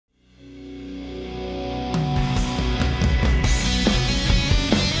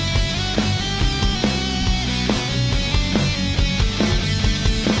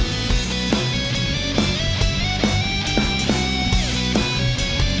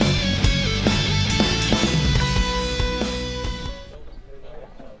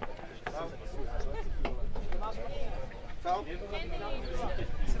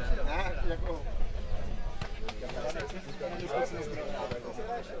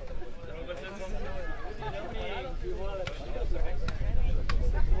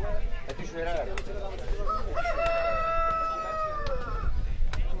Teď už vyhraje.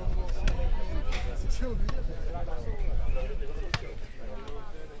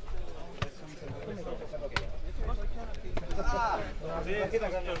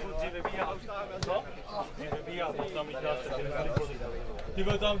 Ty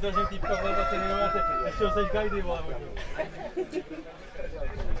byl tam držen týpka v levaci, ještě ho seďkají ty vole.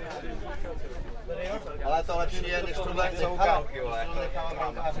 Ale to lepší je, než tohle soukálky, vole. To nechává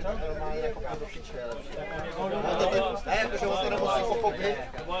brankáře, tak normálně jako do piče je lepší. Ne, jakože on to nemusí pochopit.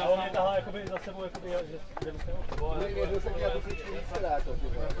 On mě tahá jakoby za sebou, jakoby, že jde musím Měřil jsem tě na tu kličku víc teda, jako ty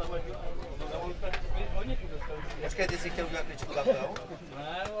vole. Počkej, ty jsi chtěl udělat kličku takhle, jo?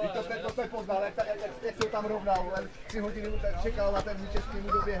 Víš, to jsme poznal, jak se tam rovnal, len 3 hodiny čekal na ten míček, s ním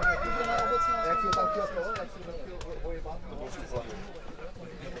mu doběhne. Jak si ho tam chtěl to, jak si ho tam chtěl vojebat.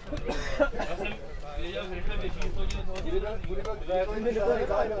 Já jsem věděl, že rychle běží, to hodiny toho Bude byl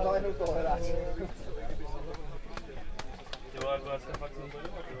zalehnout toho hráče. Ty vole, jako já jsem fakt jsem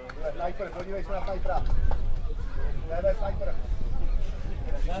podívat, ty vole. Sniper, podívej se na snipera. Ne, sniper.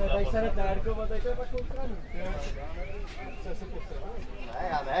 Ne, tady se hned najarkovat, tady to je pak stranu. Chce se postrat? Ne,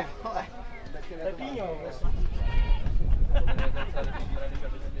 já ne, ale. Pepíňo.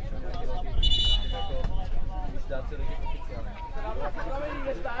 Dát se taky oficiálně.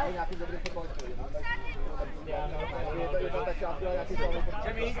 Nějaký dobrý fotbalista. Je to tak šápil a nějaký fotbalista.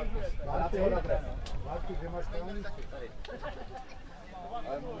 Má ty ho na dres. Máš kde máš stranu? Tady.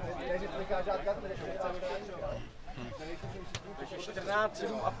 Takže to říká žádka, to ještě Takže 14,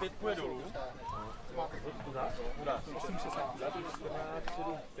 7 a 5 půjde dolů. Kuda? 8, 16. 14,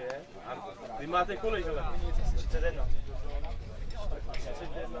 7, 5. Vy máte kolik, hele? 31.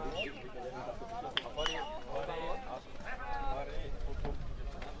 31. A Vary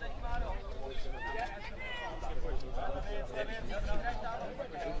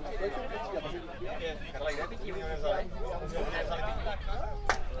Karla, kde ty tím nevzali?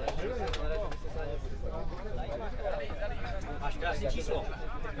 Máš krásný číslo.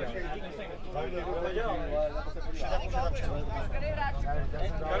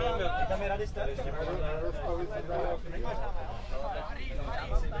 Tam je radista.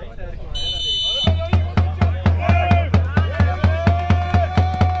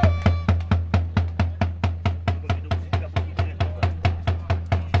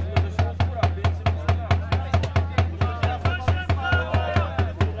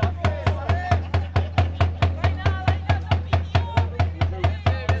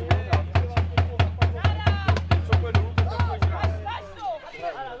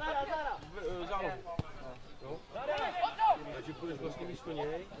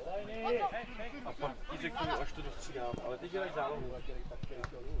 ale ty dělají zálohu.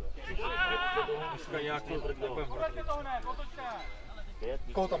 Dneska nějaký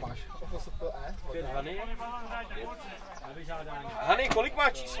Koho tam máš? 5 Hany. Hany, kolik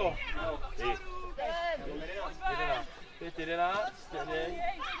máš číslo? 5, 11.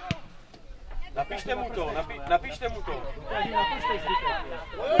 Napište mu to, napište mu to.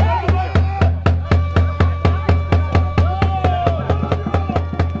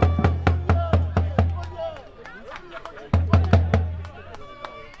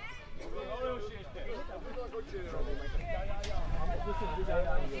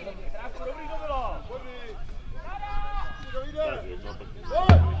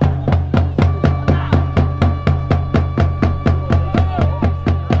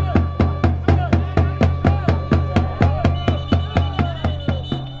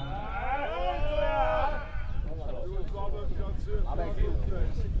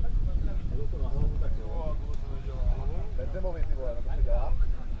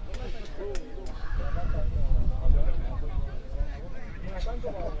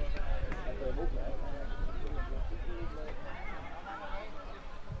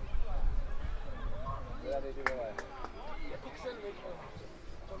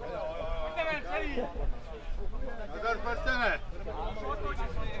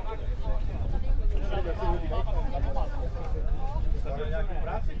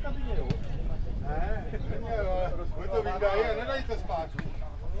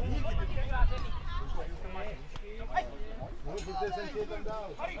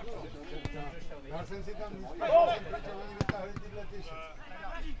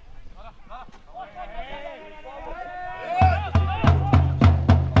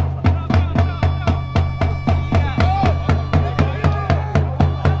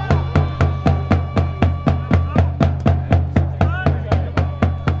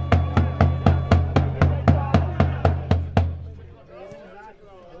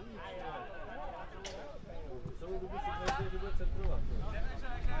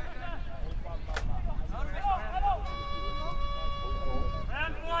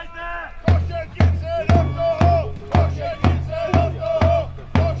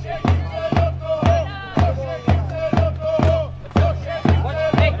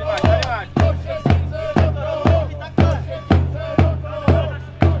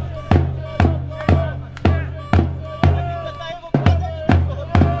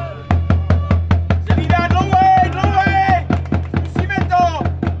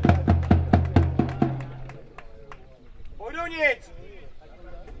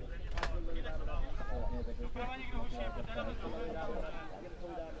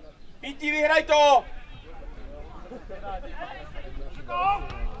 Vítí, vyhraj to!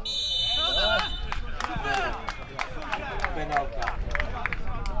 Penalta.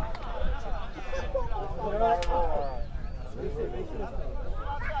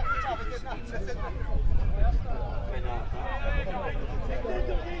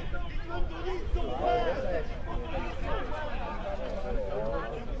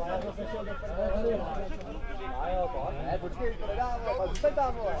 Ne, počkej, to nedávno, zůstaň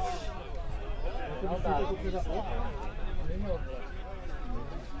tam, vole.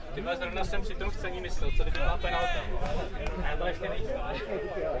 Tyhle zrovna jsem při tom chcení myslel, co kdyby byla penalta. Ne, to ještě nejde.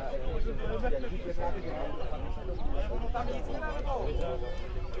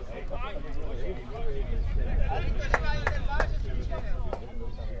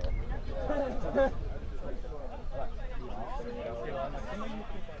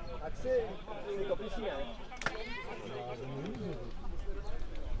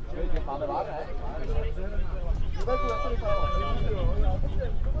 Máme vár, ne? Juvenku, jak to vypadalo?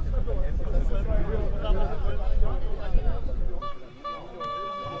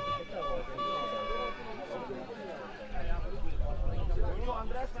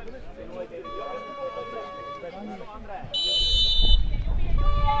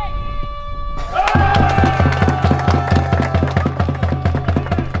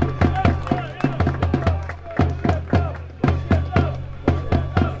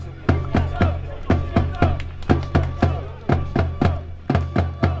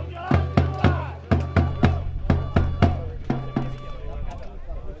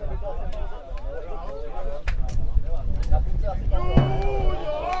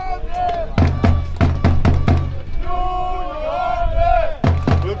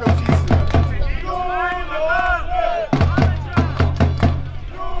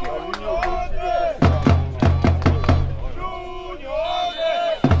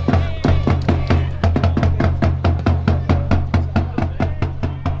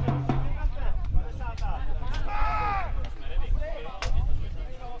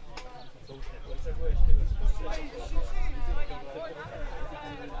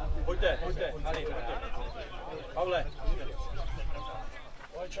 Pojďte, Ali, Pavle.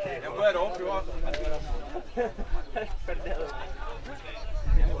 Nebude rok, jo? Prdele.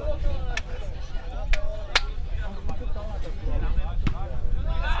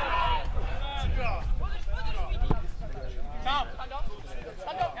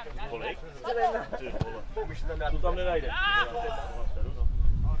 Kolik? Tu tam nenajde.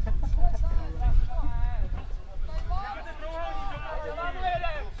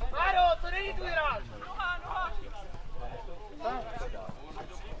 Máro, to není tvůj hráč! Noha!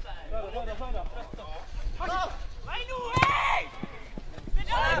 Lajnu, hej!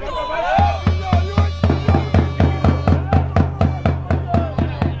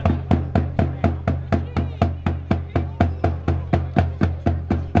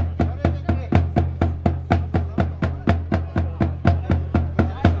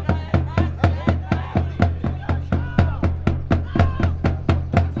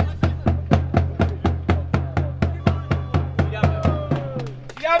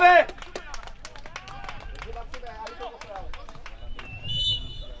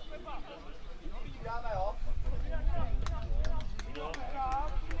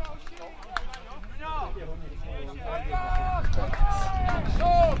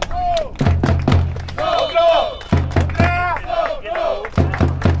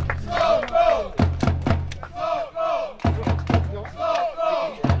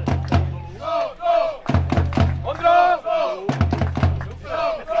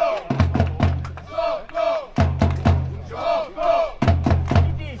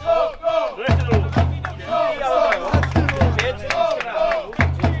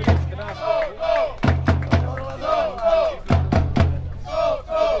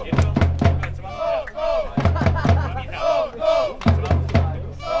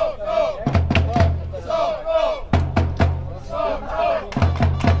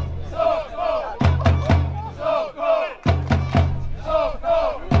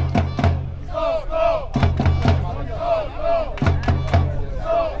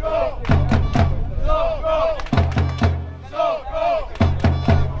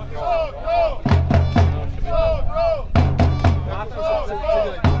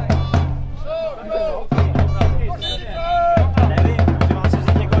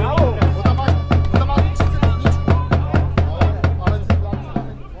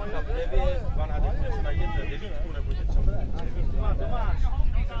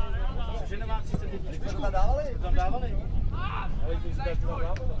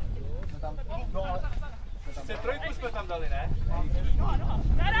 Trojku jsme tam dali, ne? Noha!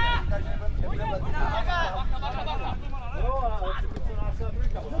 Teda!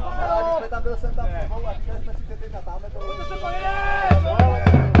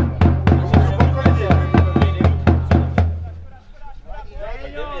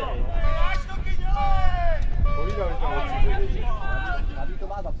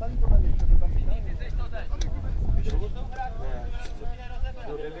 napsaný podle mě, co to tam říká?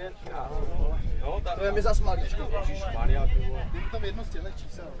 To je mi zas malíčko. Ježišmarja, ty vole. Ty tam jedno z těchto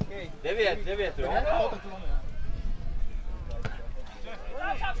čísel. 9, jo?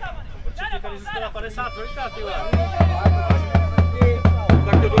 Určitě tady zůstala 53, ty vole.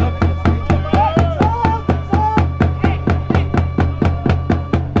 Tak to bylo.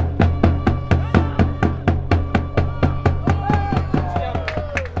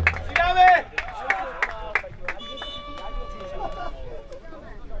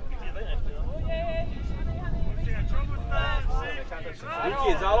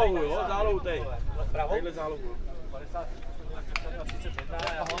 Díky, zálohu, jo? Zálohu tej. Tadyhle zálohu.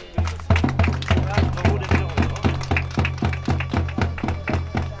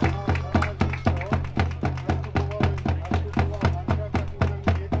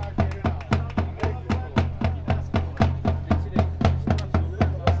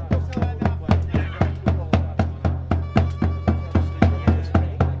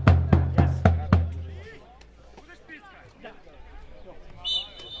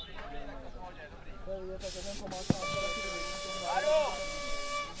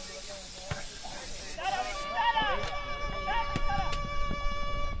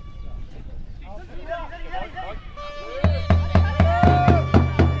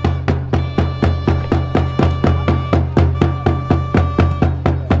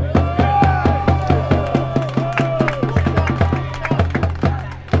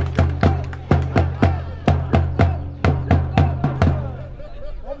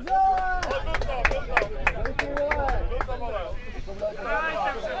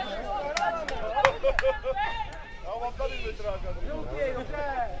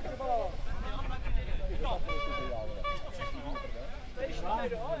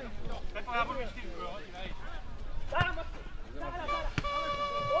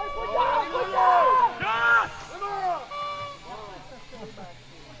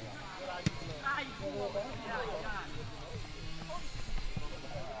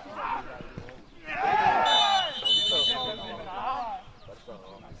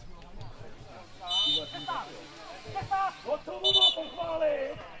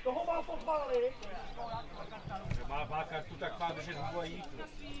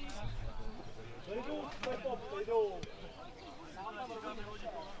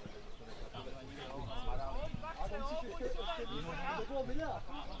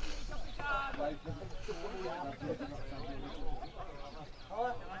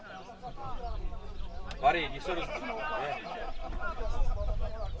 Mari, jdi se dost...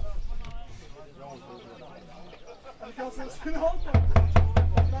 Říkal jsem si na auto.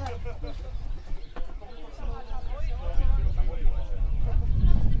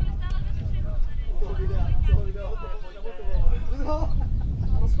 No,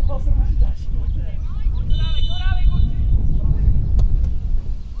 rozkopal jsem počítač.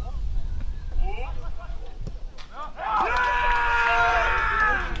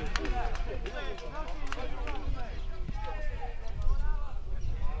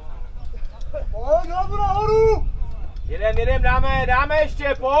 Jedem, dáme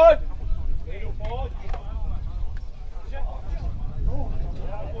ještě, pojď!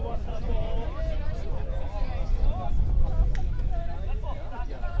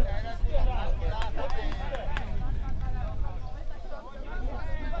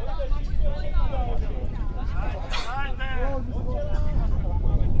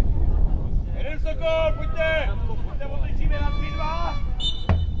 Jeden Sokol, pojďte! Pojďte, otočíme na 3-2!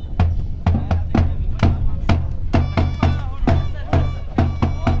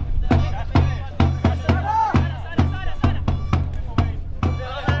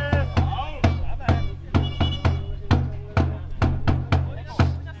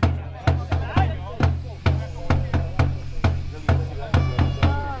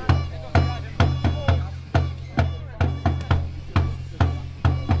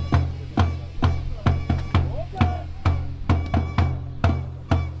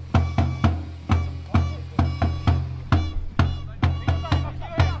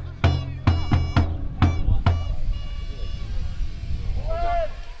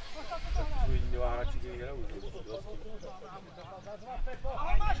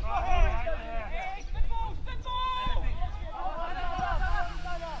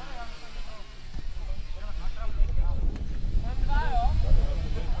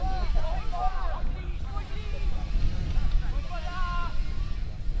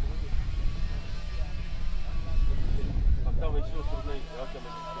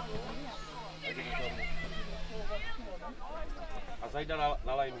 A zajda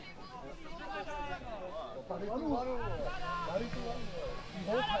na lajnu. Tady tu vanu.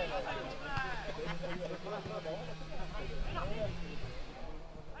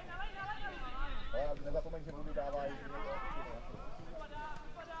 Nezapomeň, že budu dávat.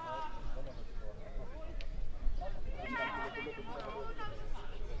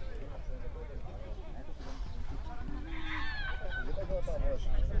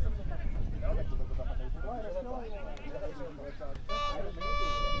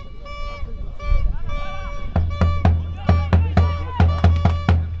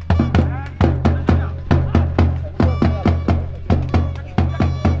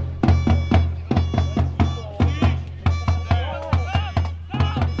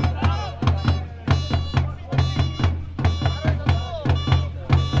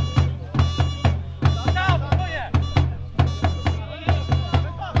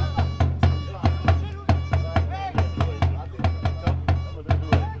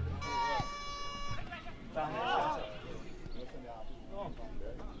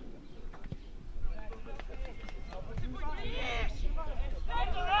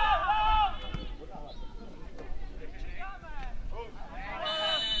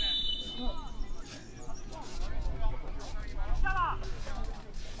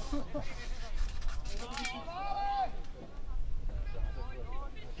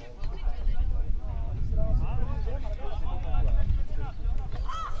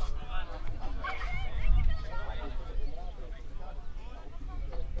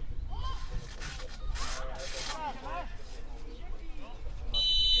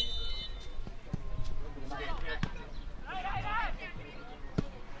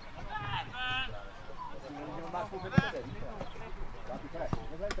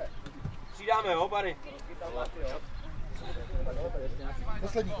 Přidáme, jo, Barry?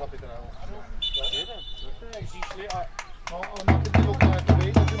 Poslední chlapi teda. Jak přišli a... No, ale máte ty okna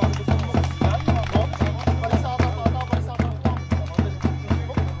jakoby, takže máte poslední chlapi. No, 55.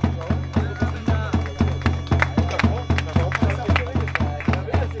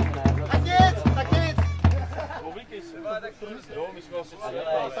 55. Tak nic! Oblíkej se. Jo, my jsme asi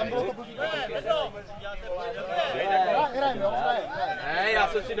Tam bylo to blbý. Hrajme, jo, Ne, já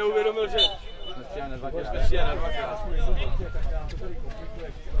jsem si neuvědomil, že... Jsme přijeli na dvakrát.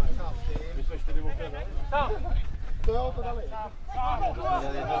 My jsme 4 okna, ne? To jo, to dali.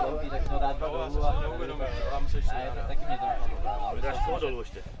 Tak jsme dát Já jsem si neuvědomil, tam se šli. Ne, taky mě to napadlo. Vydáš koho dolů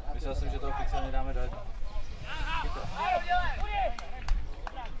ještě? Myslel jsem, že to oficiálně dáme do jednoho.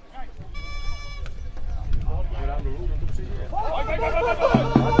 Dám dolů, no to přijde.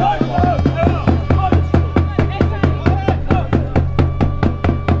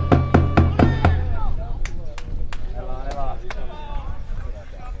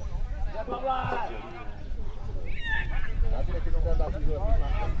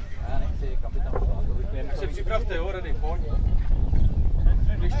 Tak se připravte, jo, Rady, pojď.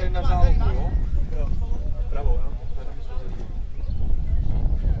 Když tady na zálohu, jo? Pravou, jo?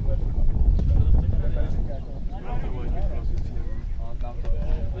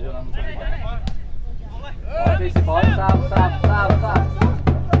 Pojď si, pojď, sám.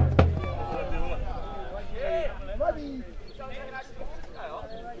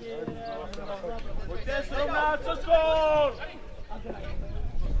 Pojďte srovnat, co skol!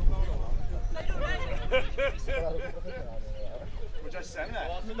 Pojď až sem, ne?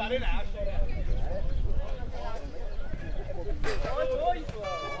 Vlastně tady ne.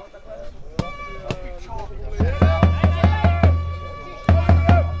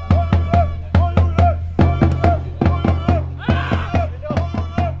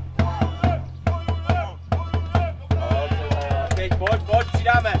 Teď pojď,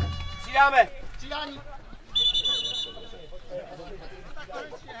 přidáme. Přidání.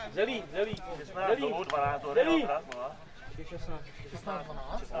 Zelí. Zelí. 16,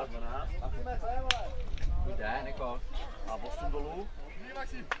 12. Jde, Nikol. A 8 dolů.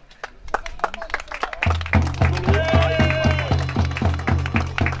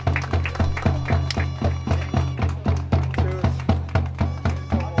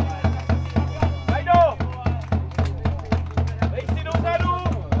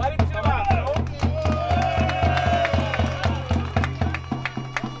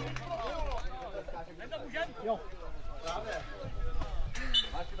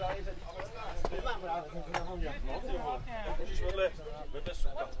 Můžeš vedle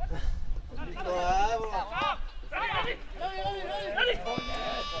suka.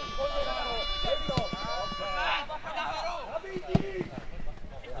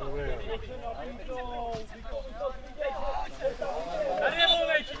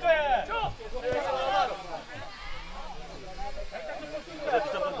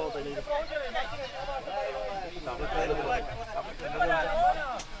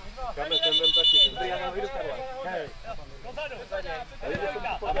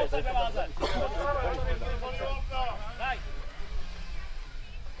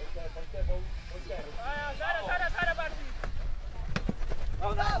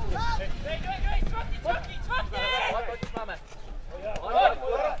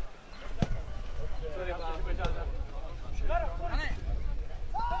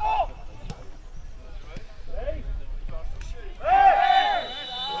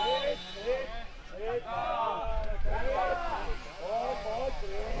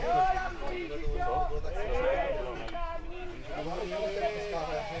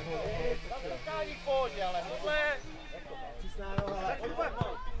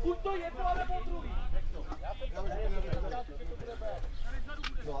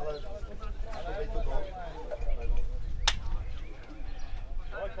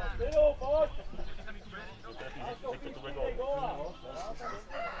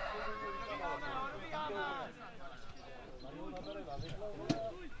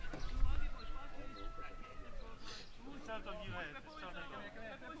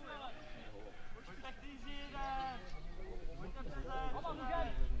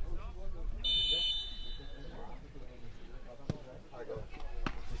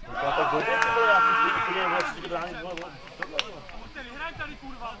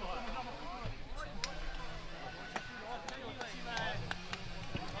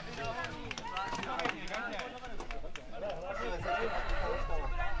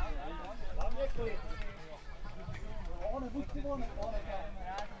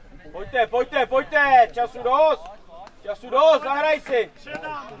 Pojďte, času dost, zahraj si.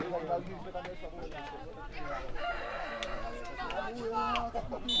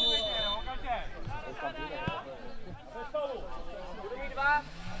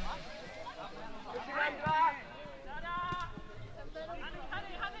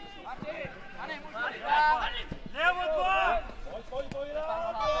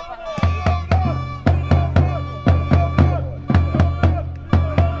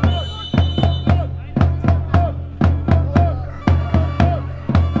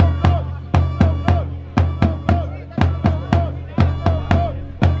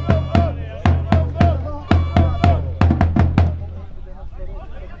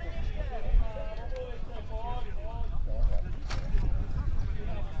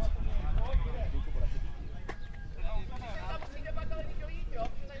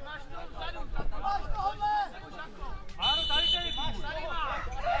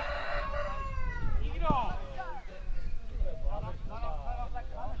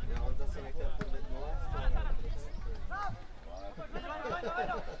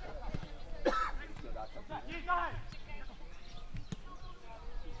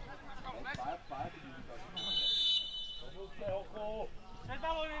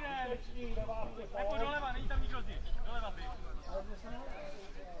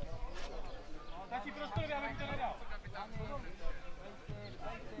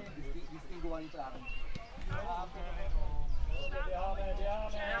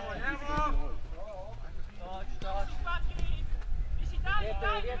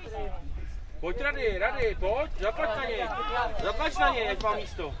 Pojď Rady, pojď, zaplač na něj, ať má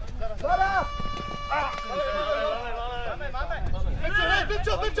místo. Zara! Máme.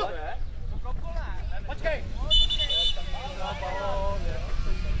 Pepčo! Počkej!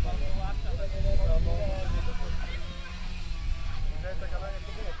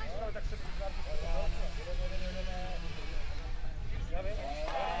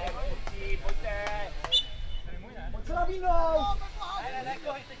 Pojď se nabídnout!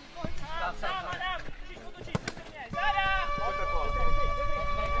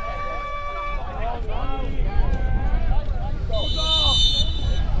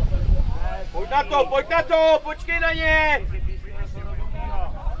 Pojď na to, počkej na ně!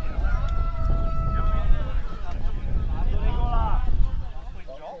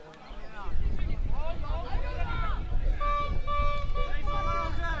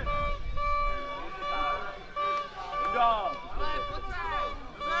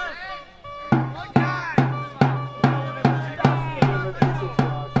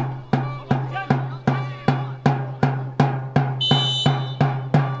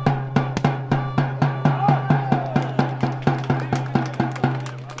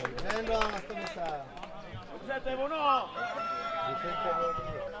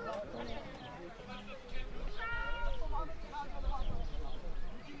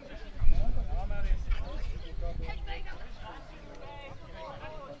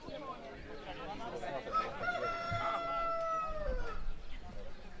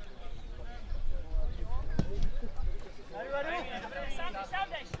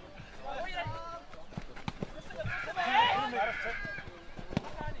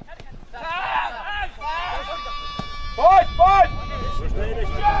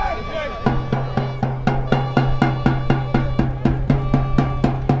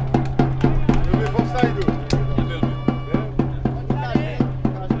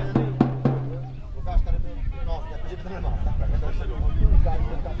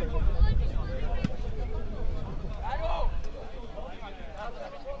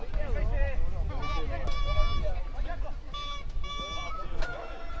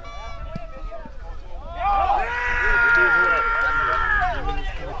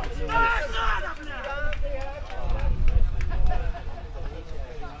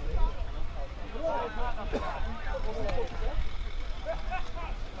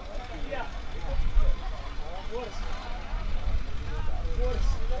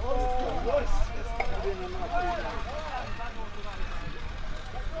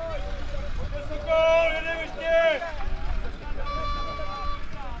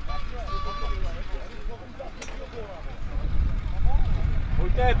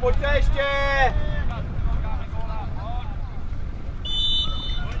 Pojďte ještě!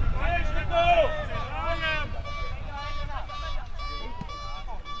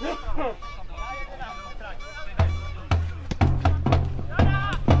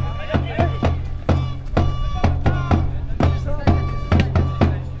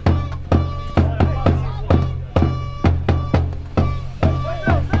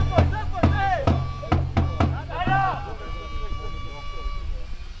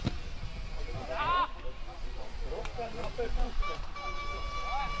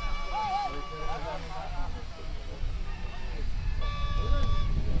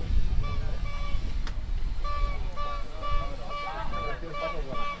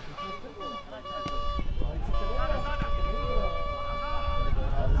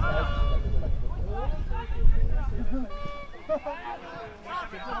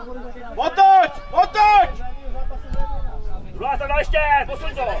 Otoč! Otoč! Druhá strana ještě!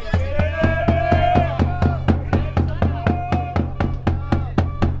 Posuň to!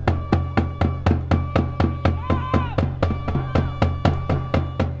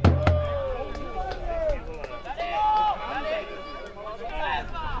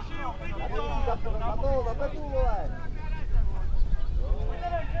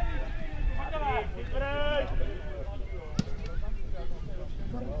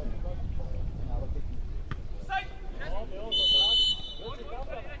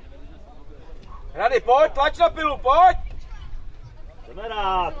 Rady, pojď, tlač na pilu, pojď! Jdeme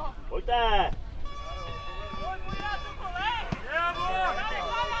rád, pojďte!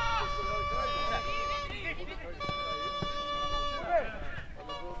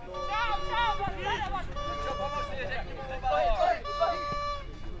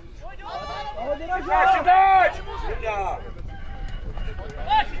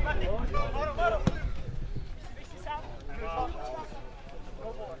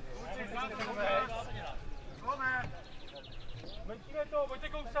 Menšíme to, pojďte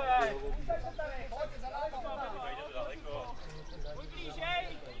kousaj! Pojď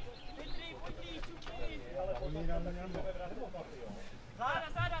blížej! Pojď blíž, učí! Záda!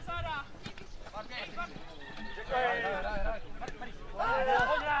 Čekaj! Hej, pojď!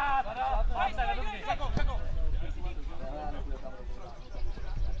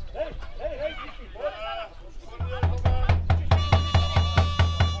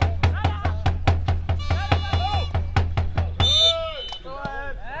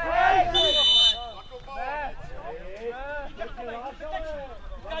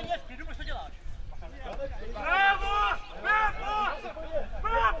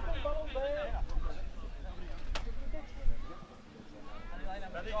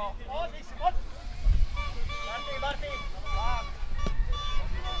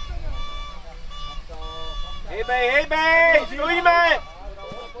 Hejbej, stojíme!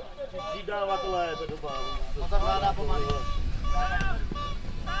 Přidává tohle, to je doba. Zavládá pomalý.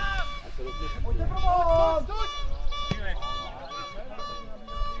 Pojďte provod!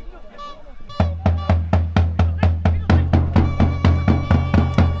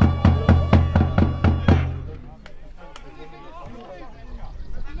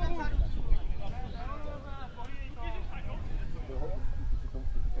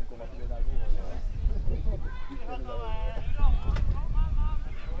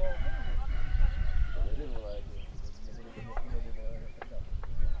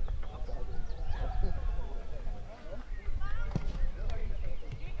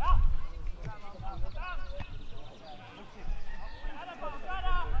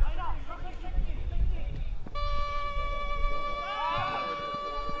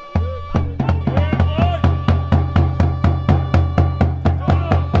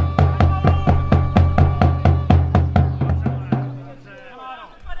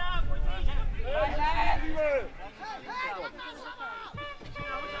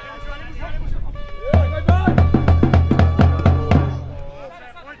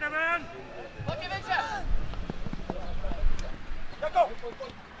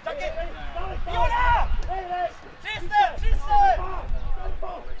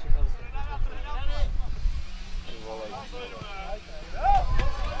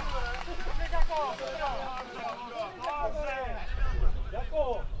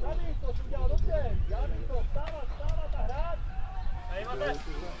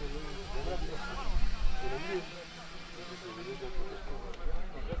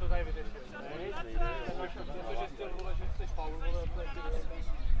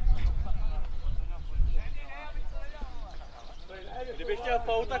 Kdybych chtěl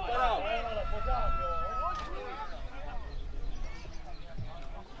faul, tak padal.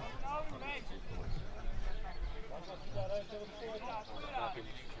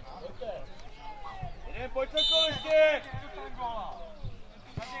 Jdem, pojď Sokol ještě!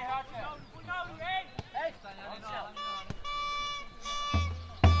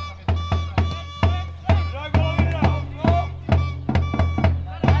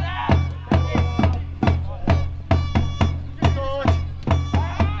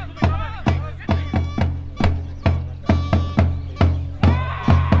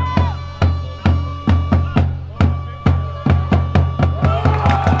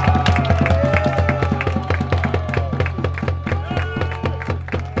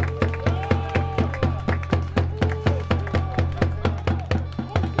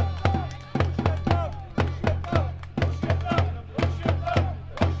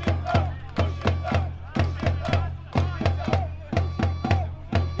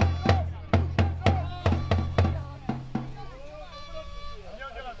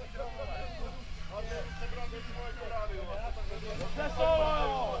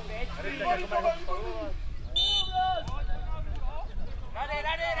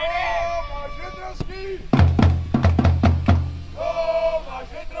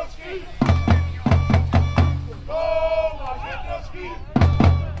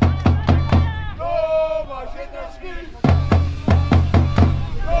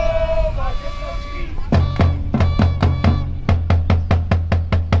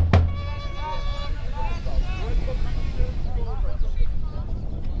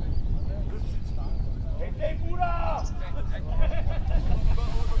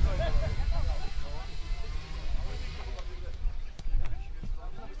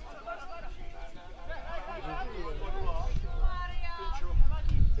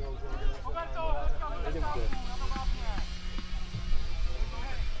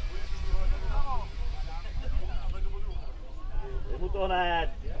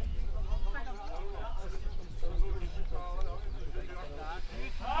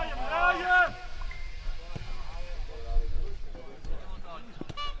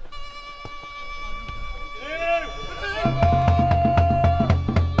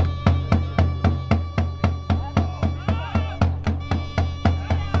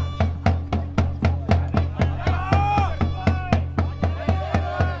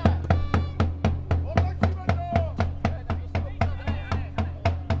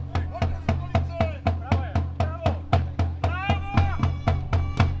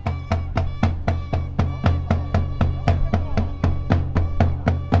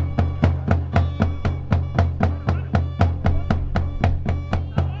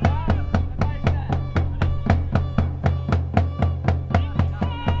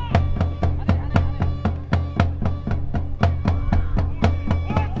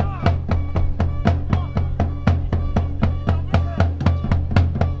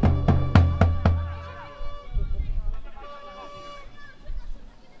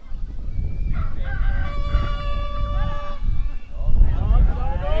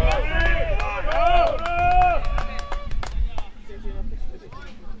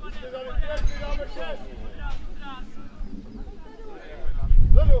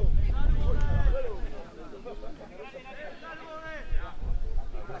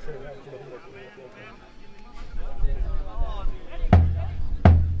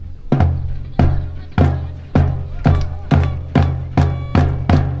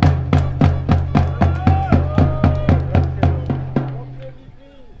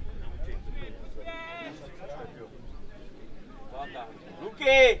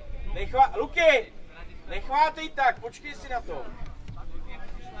 Luky! Nechvátej tak, počkej si na to.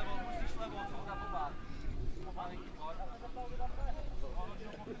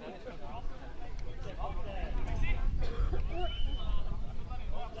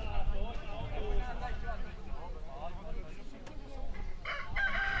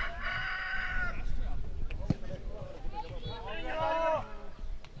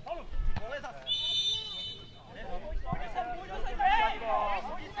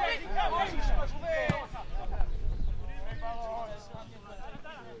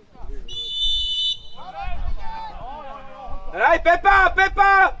 Hraj, Pepa,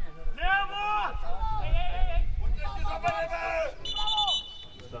 Pepa!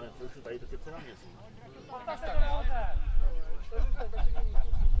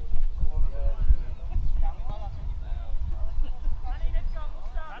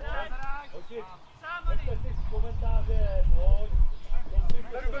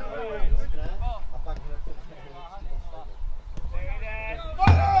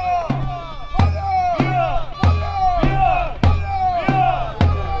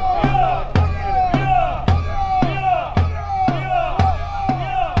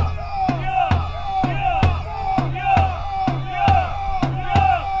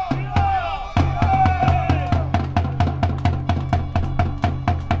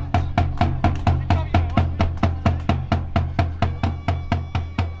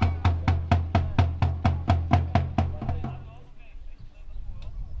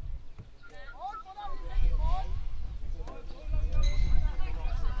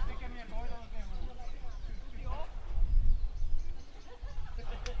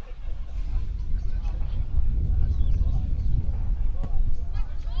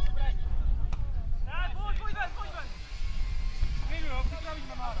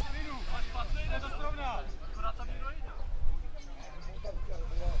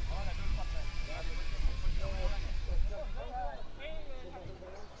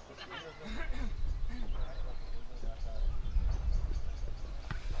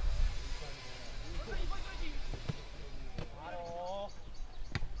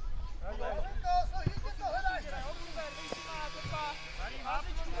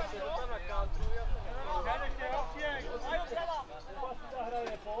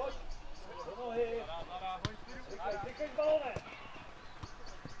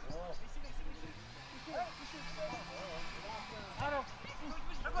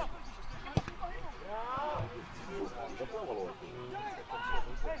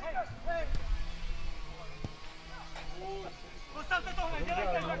 Postavte to hned,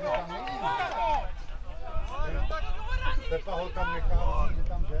 dělejte to! Pepa ho tam nechá, že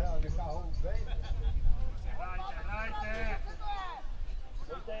tam jde a nechá ho vejít. Hrajte!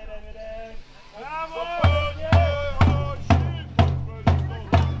 Pojďte jeden. Bravo!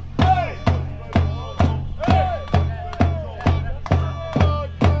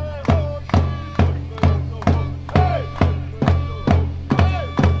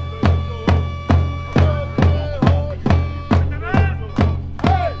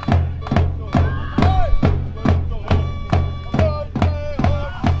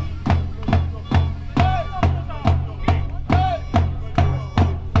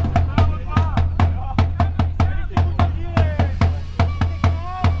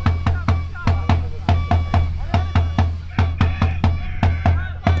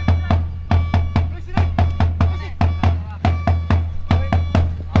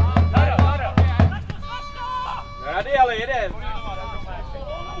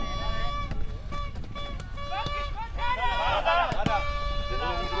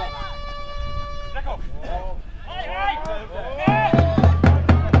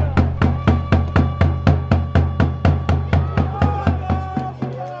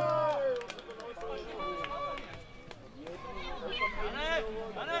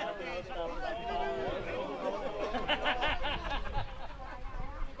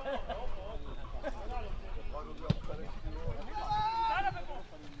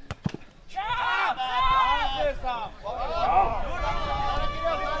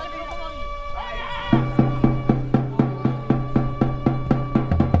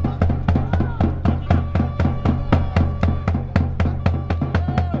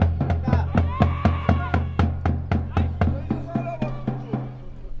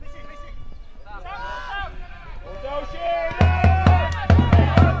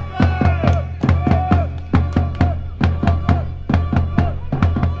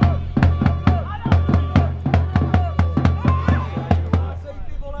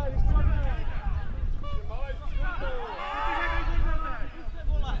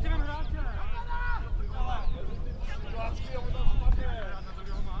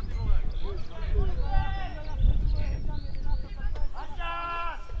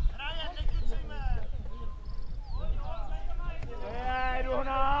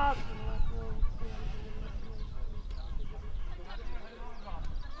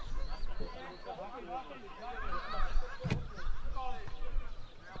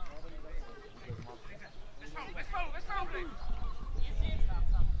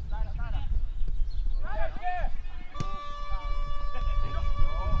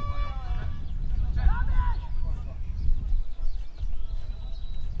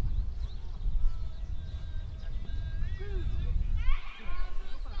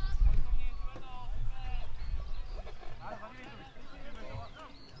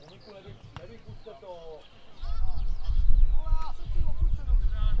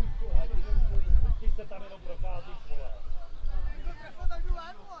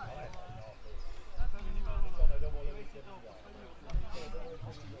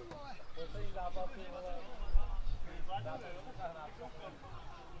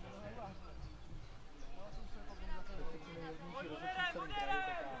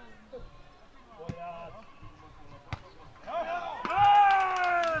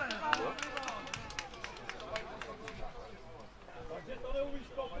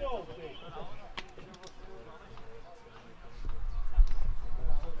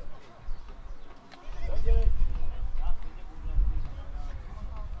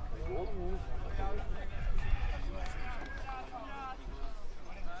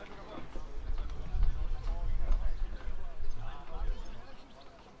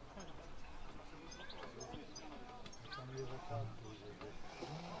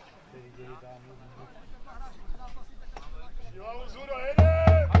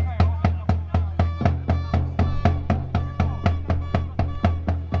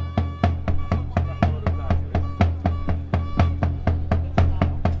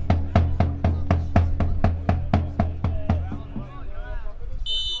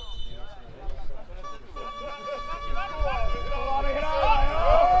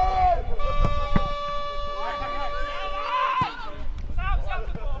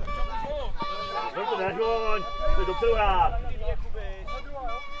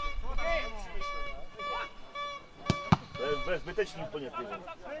 To je zbytečný úplně, ty.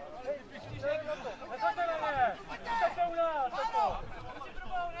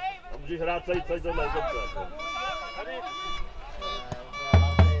 Můžeš hrát celý tohle dobře.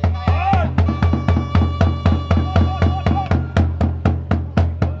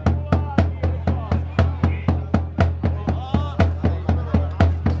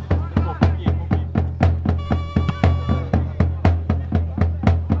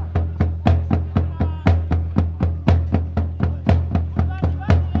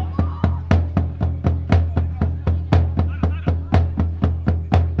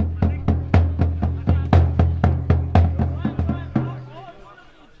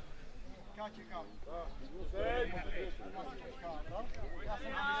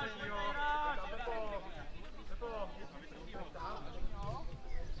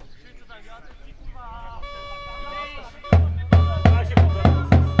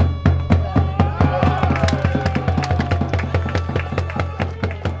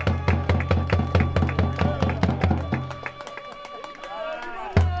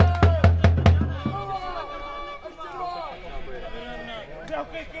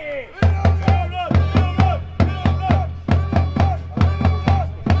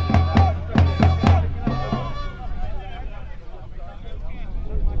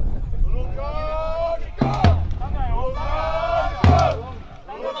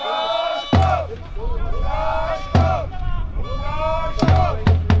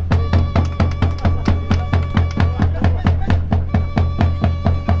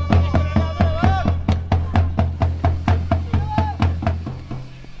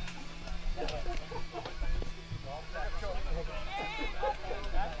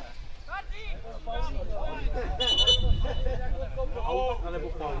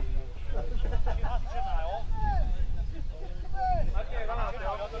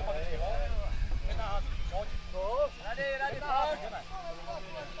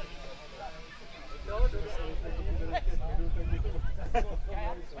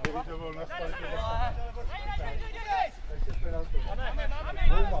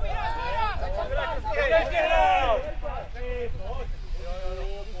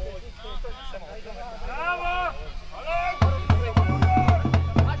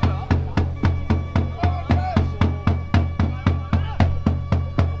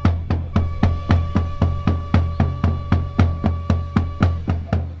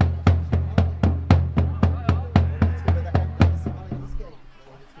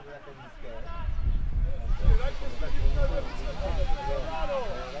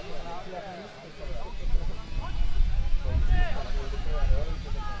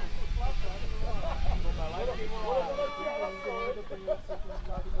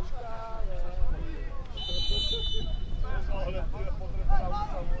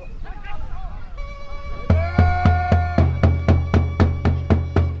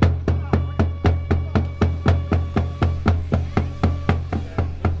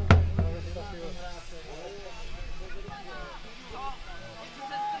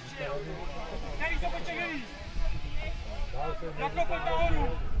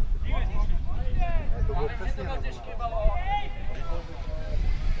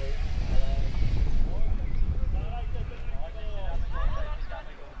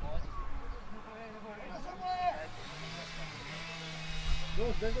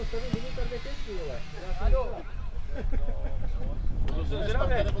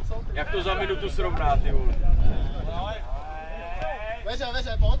 Jak to za minutu srovná, ty vole?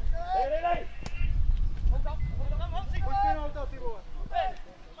 Veře, pojď.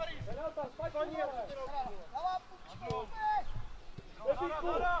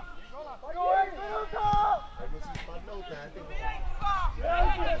 Tak musíš padnout, ne?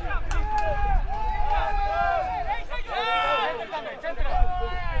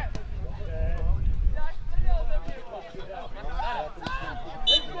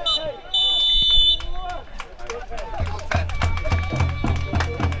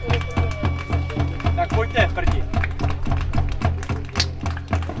 Tak pojďte, prdi.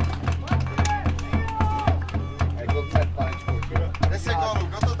 Jako před panečkou. 10 gólů,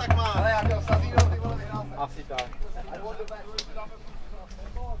 kdo to tak má? Ale já měl Sazíno, ty vole vyhrál. Asi tak.